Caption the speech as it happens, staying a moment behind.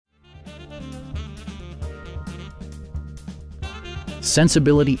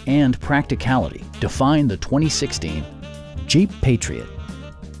Sensibility and practicality define the 2016 Jeep Patriot.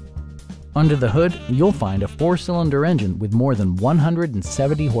 Under the hood, you'll find a 4-cylinder engine with more than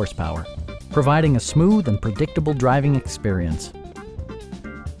 170 horsepower, providing a smooth and predictable driving experience.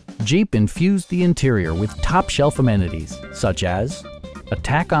 Jeep infused the interior with top-shelf amenities such as a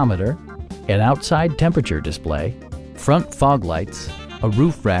tachometer, an outside temperature display, front fog lights, a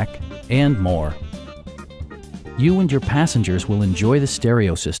roof rack, and more. You and your passengers will enjoy the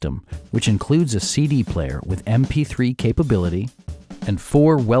stereo system, which includes a CD player with MP3 capability and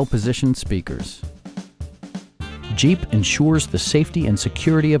 4 well-positioned speakers. Jeep ensures the safety and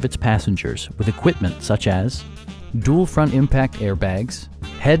security of its passengers with equipment such as dual front impact airbags,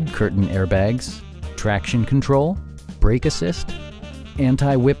 head curtain airbags, traction control, brake assist,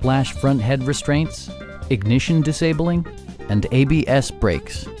 anti-whiplash front head restraints, ignition disabling, and ABS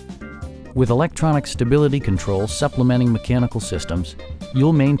brakes. With electronic stability control supplementing mechanical systems,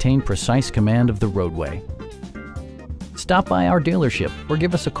 you'll maintain precise command of the roadway. Stop by our dealership or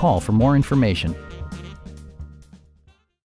give us a call for more information.